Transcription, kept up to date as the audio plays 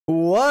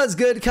What's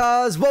good,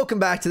 cuz? Welcome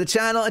back to the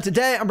channel, and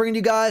today I'm bringing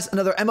you guys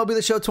another MLB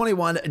The Show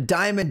 21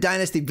 Diamond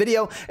Dynasty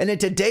video. And in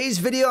today's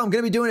video, I'm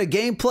going to be doing a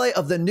gameplay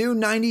of the new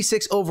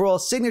 96 overall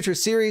signature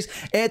series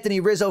Anthony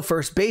Rizzo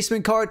first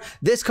baseman card.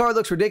 This card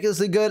looks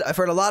ridiculously good. I've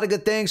heard a lot of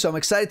good things, so I'm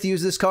excited to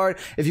use this card.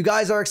 If you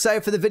guys are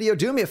excited for the video,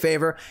 do me a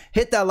favor,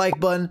 hit that like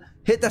button,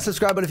 hit that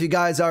subscribe button if you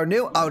guys are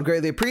new. I would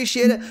greatly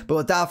appreciate it. But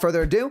without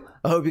further ado,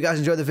 I hope you guys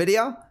enjoy the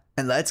video,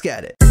 and let's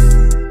get it.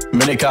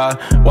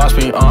 Minika, watch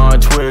me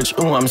on Twitch,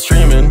 ooh, I'm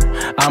streaming.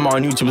 I'm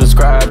on YouTube,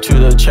 subscribe to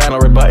the channel,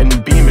 red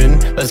button beaming.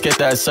 Let's get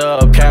that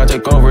sub count,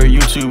 take over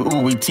YouTube,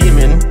 ooh, we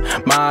teaming.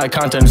 My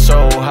content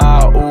so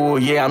hot, ooh,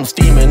 yeah, I'm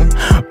steaming.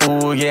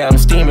 Ooh, yeah, I'm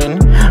steaming,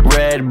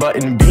 red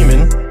button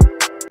beaming.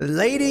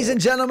 Ladies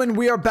and gentlemen,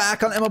 we are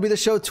back on MLB The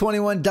Show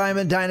 21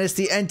 Diamond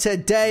Dynasty, and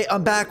today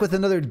I'm back with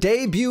another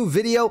debut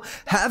video.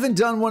 Haven't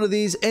done one of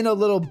these in a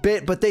little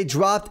bit, but they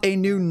dropped a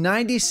new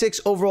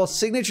 96 overall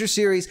signature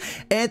series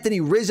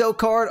Anthony Rizzo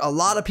card. A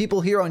lot of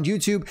people here on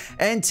YouTube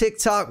and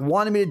TikTok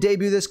wanted me to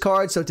debut this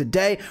card, so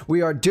today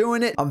we are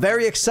doing it. I'm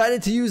very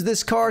excited to use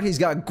this card. He's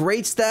got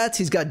great stats.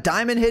 He's got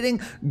diamond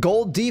hitting,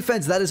 gold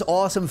defense. That is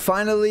awesome.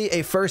 Finally,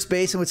 a first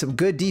baseman with some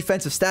good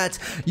defensive stats.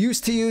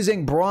 Used to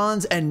using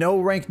bronze and no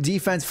ranked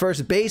defense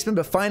first baseman,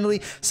 but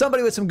finally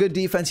somebody with some good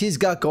defense. He's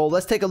got gold.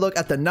 Let's take a look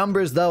at the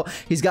numbers though.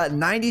 He's got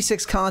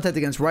 96 contact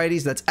against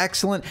righties. That's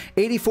excellent.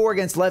 84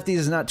 against lefties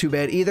is not too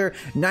bad either.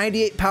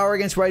 98 power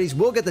against righties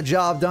will get the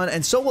job done,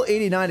 and so will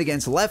 89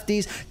 against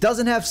lefties.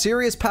 Doesn't have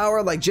serious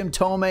power like Jim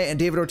Thome and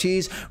David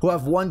Ortiz, who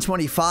have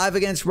 125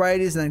 against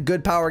righties and then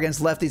good power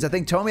against lefties. I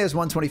think Thome has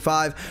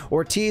 125.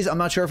 Ortiz, I'm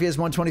not sure if he has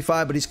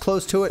 125, but he's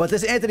close to it. But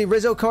this Anthony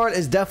Rizzo card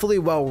is definitely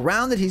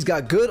well-rounded. He's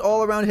got good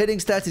all-around hitting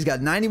stats. He's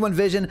got 91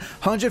 vision,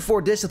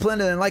 104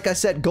 discipline, and then, like I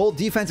said, gold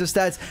defensive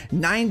stats,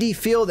 90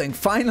 fielding.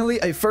 Finally,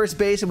 a first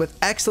baseman with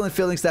excellent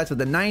fielding stats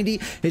with a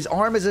 90. His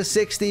arm is a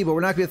 60, but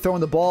we're not going to be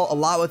throwing the ball a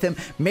lot with him.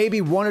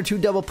 Maybe one or two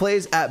double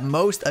plays at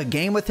most a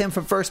game with him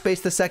from first base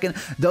to second.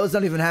 Those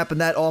don't even happen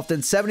that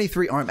often.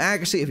 73 arm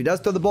accuracy if he does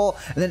throw the ball,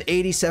 and then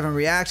 87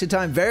 reaction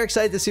time. Very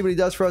excited to see what he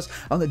does for us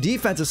on the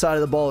defensive side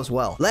of the ball as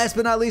well. Last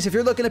but not least, if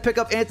you're looking to pick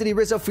up Anthony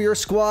Rizzo for your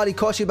squad, he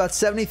costs you about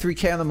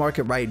 $73K on the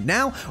market right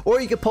now, or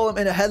you can pull him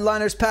in a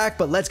headliners pack.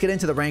 But let's get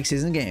into the rank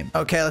season game.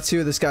 Okay, let's see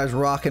what this guy's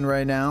rocking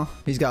right now.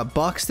 He's got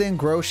Buxton,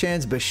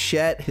 Groshans,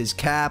 Bichette, his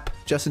cap,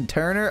 Justin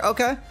Turner.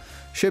 Okay,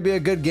 should be a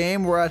good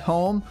game. We're at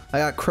home. I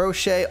got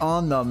Crochet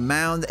on the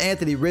mound.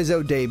 Anthony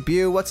Rizzo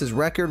debut. What's his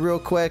record real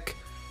quick?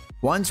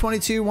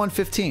 122,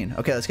 115.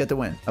 Okay, let's get the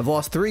win. I've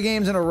lost 3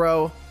 games in a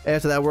row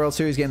after that World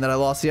Series game that I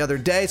lost the other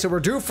day, so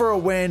we're due for a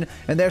win,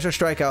 and there's a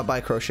strikeout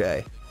by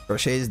Crochet.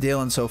 Crochet's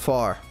dealing so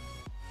far.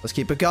 Let's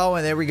keep it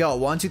going. There we go.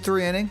 1, 2,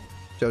 3 inning.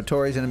 Joe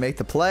Torre's going to make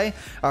the play.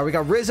 All right, we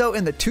got Rizzo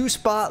in the 2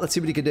 spot. Let's see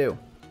what he can do.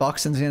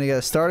 Buxton's going to get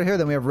us started here.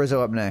 Then we have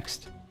Rizzo up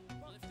next.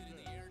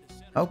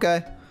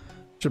 Okay.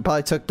 Should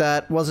probably took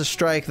that. Was a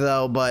strike,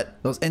 though,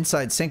 but those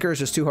inside sinkers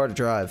just too hard to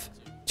drive.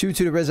 2-2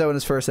 to Rizzo in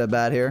his first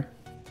at-bat here.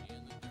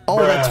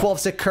 Oh, that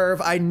 12-stick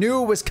curve. I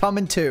knew it was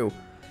coming, too.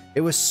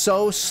 It was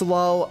so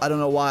slow. I don't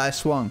know why I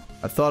swung.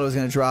 I thought it was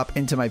going to drop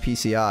into my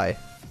PCI.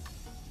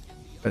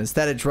 But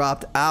instead, it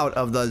dropped out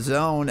of the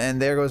zone,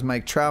 and there goes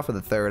Mike Trout for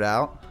the 3rd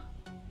out.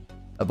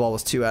 The ball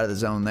was 2 out of the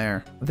zone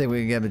there. I think we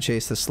can get him to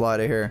chase the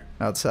slider here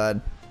outside.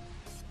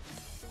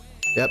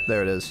 Yep,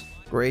 there it is.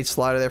 Great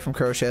slider there from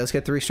Crochet. Let's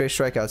get 3 straight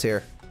strikeouts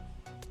here.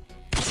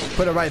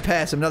 Put it right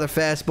past him. Another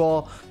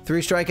fastball.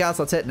 3 strikeouts.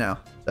 Let's hit now.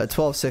 That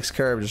 12-6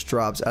 curve just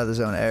drops out of the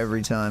zone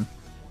every time.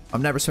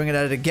 I'm never swinging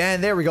at it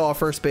again. There we go. Our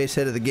first base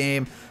hit of the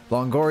game.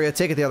 Longoria,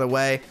 take it the other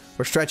way.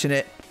 We're stretching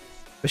it.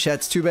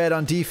 Bichette's too bad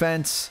on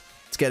defense.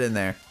 Let's get in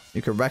there.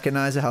 You can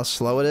recognize it, how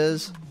slow it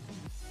is.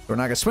 We're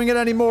not going to swing it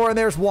anymore, and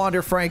there's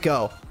Wander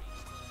Franco.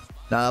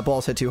 Nah, that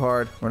ball's hit too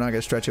hard. We're not going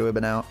to stretch it. We've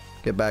been out.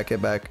 Get back,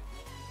 get back.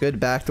 Good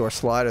backdoor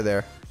slider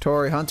there.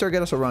 Torrey Hunter,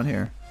 get us a run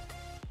here.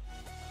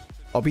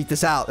 I'll beat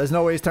this out. There's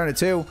no way he's turning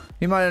 2.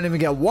 He might not even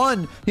get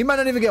 1. He might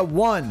not even get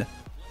 1.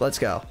 Let's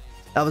go.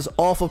 That was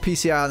awful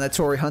PCI on that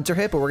Torrey Hunter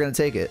hit, but we're going to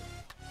take it.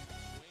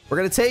 We're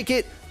going to take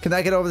it. Can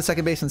that get over the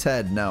second baseman's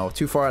head? No,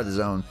 too far out of the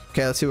zone.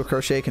 Okay, let's see what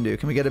Crochet can do.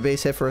 Can we get a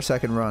base hit for a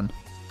second run?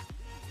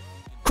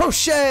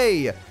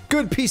 Crochet!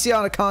 Good PCI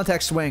on a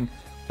contact swing.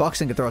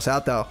 Buxton can throw us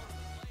out, though.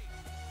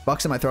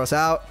 Buxton might throw us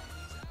out.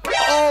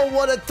 Oh,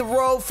 what a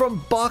throw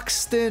from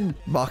Buxton.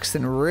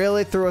 Buxton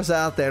really threw us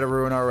out there to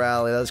ruin our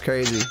rally. That was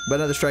crazy. But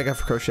another strikeout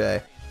for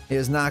Crochet. He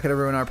is not going to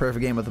ruin our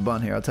perfect game with the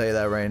bunt here. I'll tell you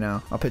that right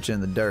now. I'll pitch it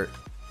in the dirt.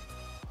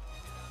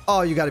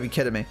 Oh, you got to be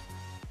kidding me.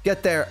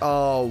 Get there.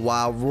 Oh,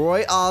 wow.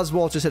 Roy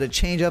Oswalt just hit a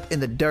changeup in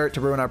the dirt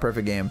to ruin our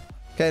perfect game.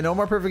 Okay, no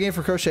more perfect game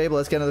for Crochet, but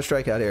let's get another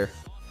strikeout here.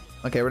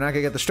 Okay, we're not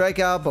going to get the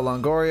strikeout, but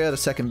Longoria to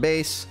second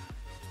base.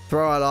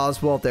 Throw out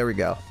Oswalt. There we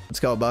go. Let's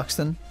go,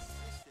 Buxton.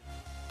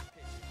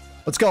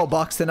 Let's go,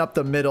 Buxton, up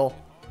the middle.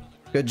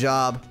 Good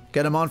job.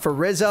 Get him on for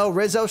Rizzo.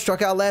 Rizzo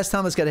struck out last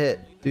time. Let's get a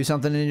hit. Do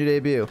something in your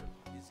debut.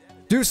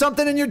 Do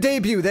something in your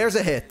debut. There's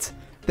a hit.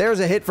 There's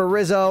a hit for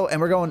Rizzo, and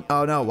we're going...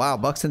 Oh, no. Wow,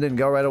 Buxton didn't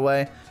go right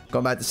away.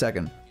 Going back to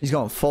second. He's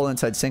going full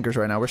inside sinkers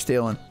right now. We're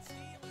stealing.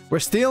 We're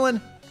stealing.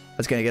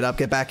 Let's get up,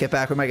 get back, get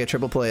back. We might get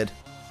triple played.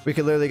 We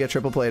could literally get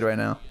triple played right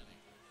now.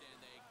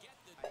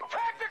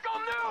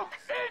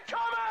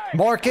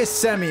 Marcus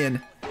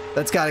Semien.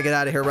 That's got to get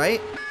out of here,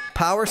 right?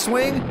 Power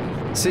swing.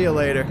 See you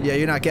later. Yeah,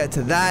 you're not getting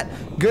to that.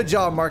 Good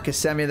job,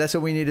 Marcus Semien. That's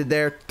what we needed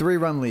there.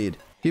 3-run lead.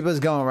 Keep us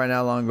going right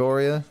now,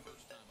 Longoria.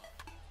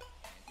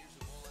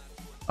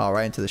 All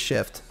right, into the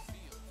shift.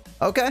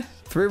 Okay.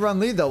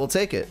 3-run lead, though. We'll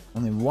take it.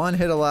 Only 1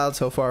 hit allowed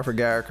so far for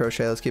Garrett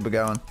Crochet. Let's keep it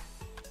going.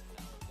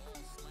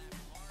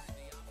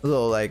 A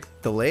little, like,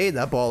 delayed.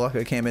 That ball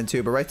luckily came in,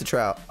 too, but right to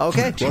Trout.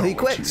 Okay, well, he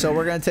quit, so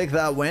we're going to take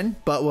that win,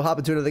 but we'll hop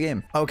into another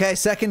game. Okay,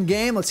 second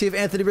game. Let's see if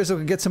Anthony Rizzo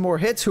can get some more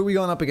hits. Who are we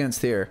going up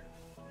against here?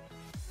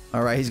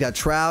 All right, he's got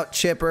Trout,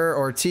 Chipper,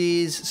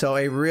 Ortiz, so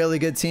a really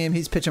good team.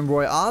 He's pitching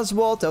Roy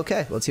Oswalt.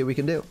 Okay, let's see what we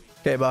can do.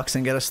 Okay,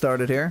 Buxton, get us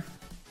started here.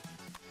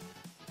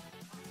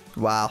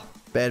 Wow,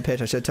 bad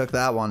pitch. I should have took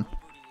that one.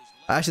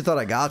 I actually thought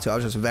I got to. I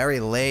was just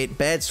very late.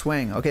 Bad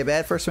swing. Okay,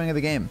 bad first swing of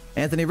the game.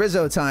 Anthony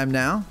Rizzo time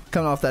now.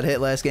 Coming off that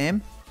hit last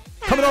game.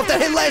 Coming off that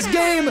hit last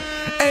game.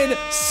 And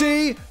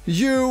see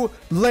you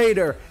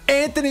later.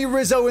 Anthony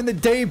Rizzo in the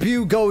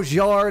debut goes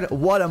yard.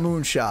 What a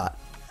moonshot.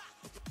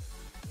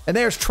 And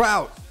there's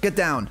Trout. Get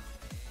down.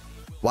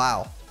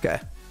 Wow. Okay.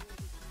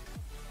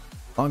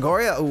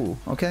 Longoria. Ooh,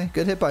 okay.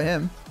 Good hit by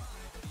him.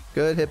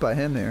 Good hit by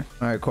him there.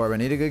 All right, Corbin.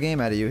 Need a good game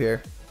out of you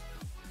here.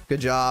 Good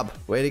job.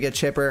 Way to get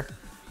Chipper.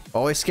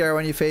 Always scary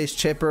when you face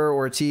Chipper,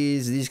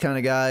 Ortiz, these kind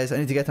of guys. I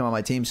need to get them on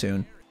my team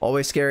soon.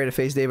 Always scary to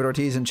face David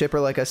Ortiz and Chipper,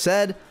 like I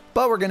said.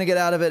 But we're going to get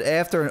out of it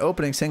after an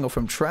opening single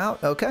from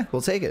Trout. Okay,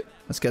 we'll take it.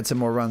 Let's get some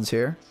more runs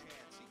here.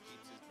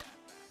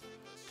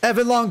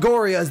 Evan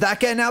Longoria. Is that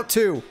getting out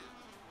too?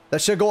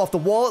 That should go off the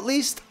wall at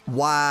least.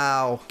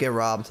 Wow. Get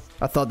robbed.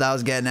 I thought that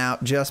was getting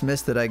out. Just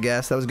missed it, I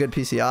guess. That was good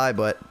PCI,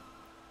 but...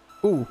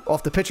 Ooh,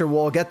 off the pitcher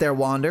wall. Get there,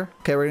 Wander.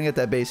 Okay, we're going to get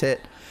that base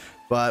hit.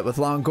 But with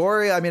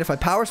Longoria, I mean, if I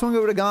power swung, it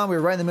would have gone. We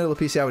were right in the middle of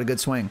PCI with a good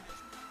swing.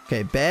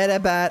 Okay, bad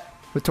at bat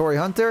with Torrey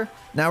Hunter.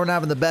 Now we're not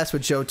having the best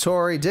with Joe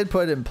Torre. Did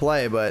put it in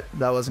play, but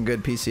that wasn't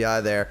good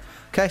PCI there.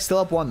 Okay, still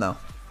up 1, though.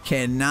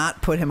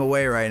 Cannot put him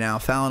away right now.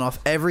 Fouling off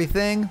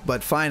everything,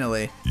 but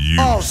finally.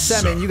 Oh,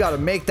 Semien, you got to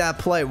make that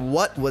play.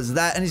 What was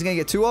that? And he's going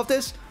to get 2 off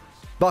this?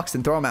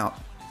 Buxton, throw him out.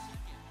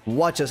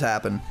 What just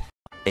happened?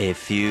 A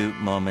few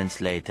moments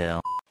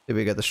later. Did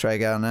we get the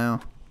strikeout now?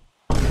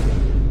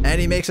 And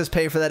he makes us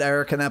pay for that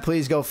error. Can that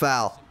please go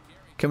foul?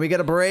 Can we get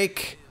a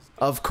break?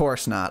 Of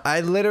course not.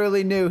 I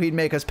literally knew he'd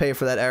make us pay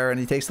for that error, and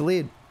he takes the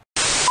lead.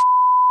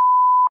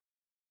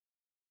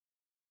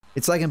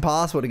 It's like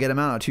impossible to get him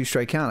out on a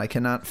 2-strike count. I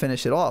cannot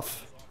finish it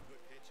off.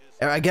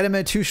 I get him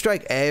in a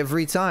 2-strike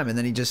every time, and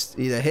then he just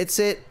either hits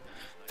it,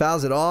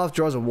 fouls it off,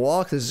 draws a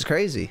walk. This is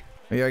crazy.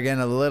 We are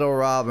getting a little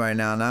robbed right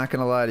now. Not going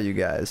to lie to you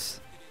guys.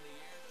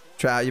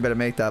 Trout, you better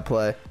make that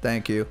play.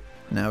 Thank you.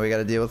 Now we got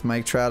to deal with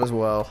Mike Trout as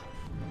well.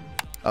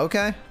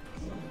 Okay.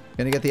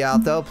 Gonna get the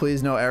out, though.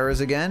 Please, no errors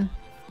again.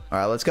 All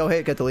right, let's go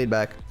hit. Get the lead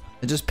back.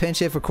 And just pinch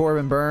hit for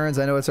Corbin Burns.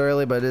 I know it's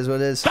early, but it is what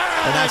it is.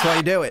 And that's why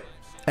you do it.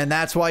 And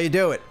that's why you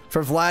do it.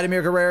 For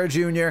Vladimir Guerrero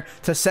Jr.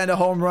 to send a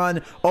home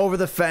run over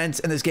the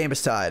fence, and this game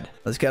is tied.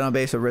 Let's get on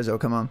base with Rizzo.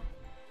 Come on.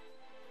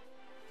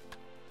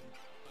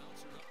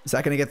 Is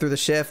that gonna get through the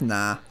shift?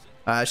 Nah.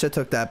 I should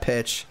have took that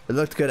pitch. It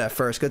looked good at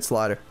first. Good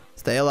slider.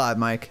 Stay alive,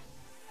 Mike.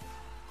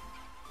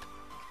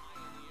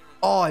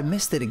 Oh, I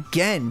missed it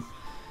again.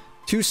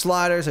 2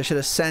 sliders I should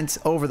have sent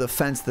over the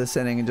fence this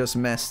inning and just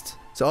missed.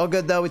 It's all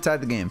good, though. We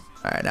tied the game.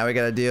 All right, now we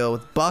got to deal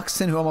with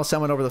Buxton, who almost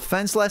sent one over the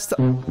fence last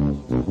time.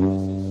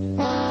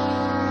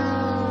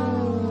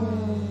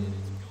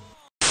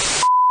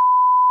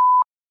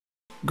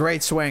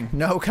 Great swing.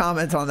 No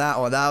comment on that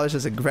one. That was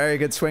just a very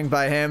good swing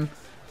by him.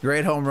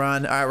 Great home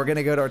run. All right, we're going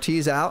to go to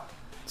Ortiz out.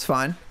 It's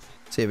fine.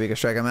 See if we can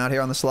strike him out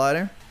here on the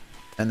slider.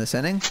 And this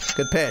inning.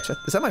 Good pitch.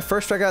 Is that my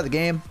first strikeout of the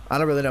game? I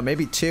don't really know.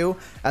 Maybe 2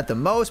 at the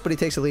most, but he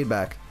takes the lead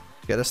back.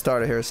 Get a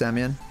starter here,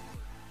 Semien.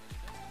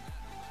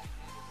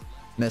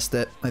 Missed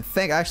it. I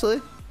think, actually,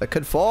 that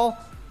could fall.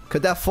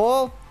 Could that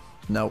fall?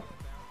 Nope.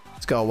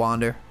 Let's go,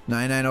 Wander.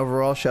 99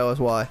 overall. Show us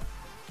why.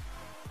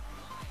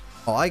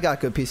 Oh, I got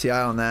good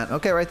PCI on that.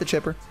 Okay, right, the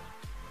chipper.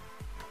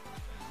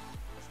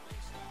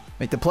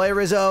 Make the play,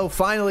 Rizzo.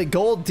 Finally,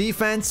 gold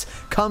defense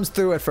comes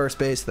through at first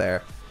base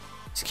there.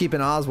 He's keeping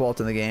Oswalt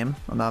in the game.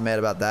 I'm not mad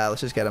about that.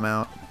 Let's just get him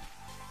out.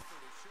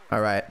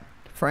 All right.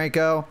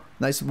 Franco.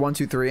 Nice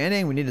 1-2-3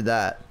 inning. We needed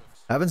that.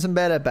 Having some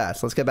bad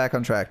at-bats. Let's get back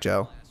on track,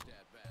 Joe.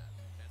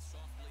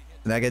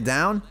 Did I get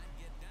down?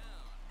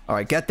 All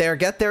right, get there,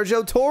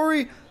 Joe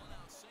Torre.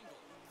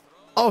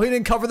 Oh, he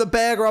didn't cover the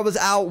bag or I was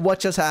out. What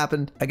just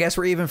happened? I guess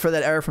we're even for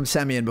that error from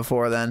Semien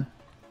before then.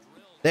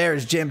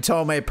 There's Jim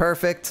Thome.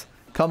 Perfect.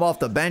 Come off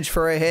the bench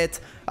for a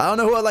hit. I don't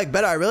know who I like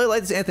better. I really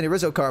like this Anthony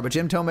Rizzo card, but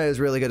Jim Thome is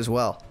really good as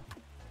well.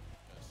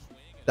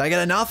 Did I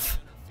get enough?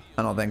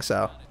 I don't think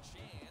so.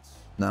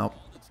 No.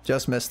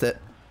 Just missed it.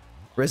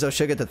 Rizzo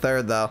should get to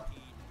third, though.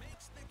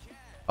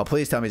 Oh,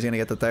 please tell me he's going to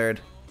get to third.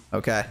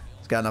 Okay.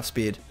 He's got enough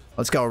speed.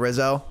 Let's go,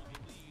 Rizzo.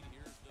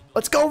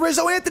 Let's go,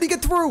 Rizzo. Anthony,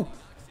 get through.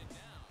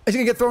 Is he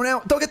gonna get thrown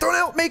out? Don't get thrown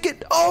out. Make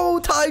it. Oh,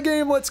 tie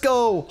game. Let's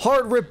go.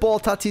 Hard rip ball.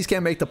 Tatis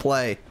can't make the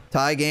play.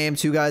 Tie game.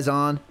 2 guys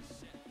on.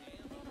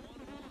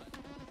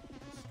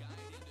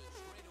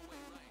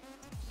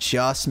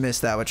 Just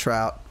missed that with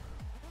Trout.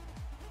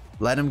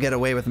 Let him get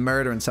away with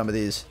murder in some of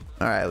these.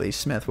 All right, Lee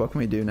Smith. What can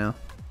we do now?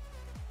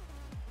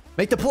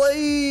 Make the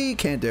play.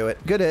 Can't do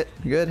it. Good hit.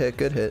 Good hit.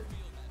 Good hit.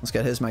 Let's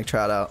get his Mike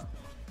Trout out.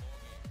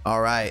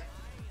 All right.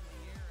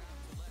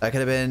 That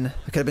could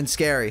have been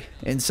scary.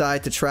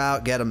 Inside to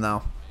Trout. Get him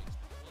though.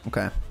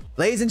 Okay.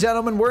 Ladies and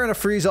gentlemen, we're in a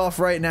freeze off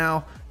right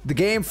now. The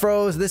game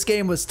froze. This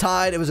game was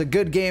tied. It was a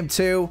good game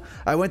too.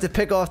 I went to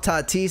pick off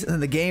Tatis and then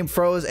the game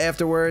froze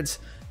afterwards.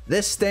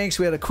 This stinks.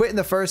 We had to quit in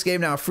the first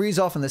game. Now a freeze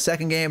off in the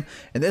second game.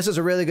 And this was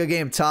a really good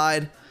game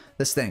tied.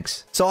 This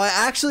stinks. So I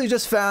actually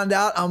just found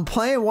out I'm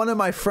playing one of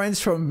my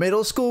friends from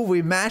middle school.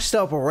 We matched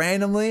up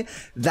randomly.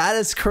 That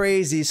is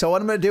crazy. So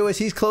what I'm going to do is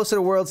he's closer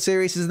to World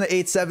Series. He's in the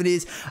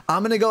 870s.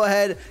 I'm going to go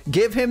ahead,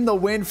 give him the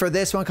win for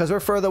this one because we're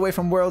further away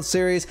from World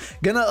Series.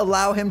 Going to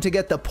allow him to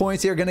get the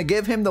points here. Going to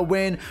give him the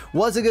win.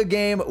 Was a good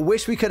game.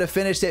 Wish we could have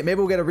finished it. Maybe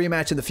we'll get a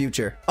rematch in the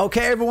future.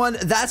 Okay, everyone.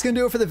 That's going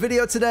to do it for the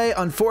video today.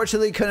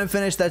 Unfortunately, couldn't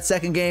finish that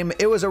second game.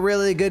 It was a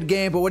really good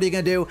game, but what are you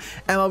going to do?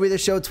 MLB The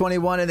Show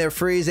 21 and they're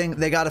freezing.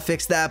 They got to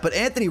fix that. But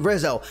Anthony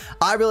Rizzo,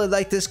 I really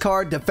like this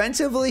card.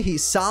 Defensively,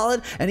 he's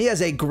solid and he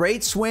has a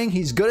great swing.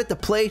 He's good at the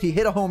plate. He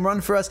hit a home run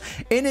for us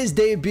in his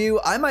debut.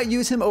 I might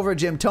use him over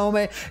Jim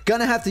Thome.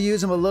 Gonna have to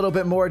use him a little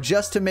bit more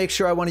just to make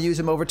sure I want to use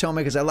him over Thome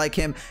because I like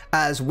him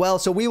as well.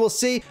 So we will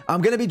see.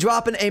 I'm gonna be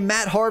dropping a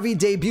Matt Harvey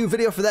debut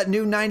video for that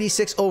new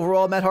 96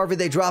 overall Matt Harvey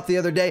they dropped the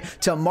other day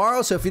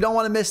tomorrow. So if you don't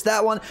want to miss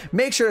that one,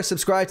 make sure to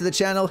subscribe to the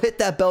channel. Hit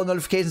that bell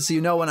notification so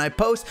you know when I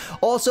post.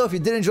 Also, if you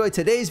did enjoy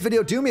today's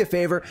video, do me a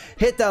favor.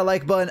 Hit that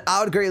like button.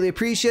 I would greatly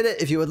appreciate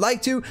it. If you would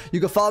like to, you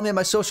can follow me on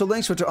my social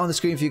links, which are on the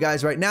screen for you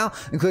guys right now,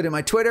 including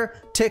my Twitter,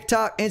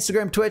 TikTok,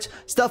 Instagram, Twitch,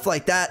 stuff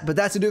like that. But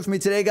that's to do it for me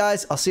today,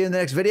 guys. I'll see you in the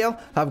next video.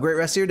 Have a great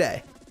rest of your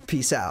day.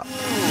 Peace out.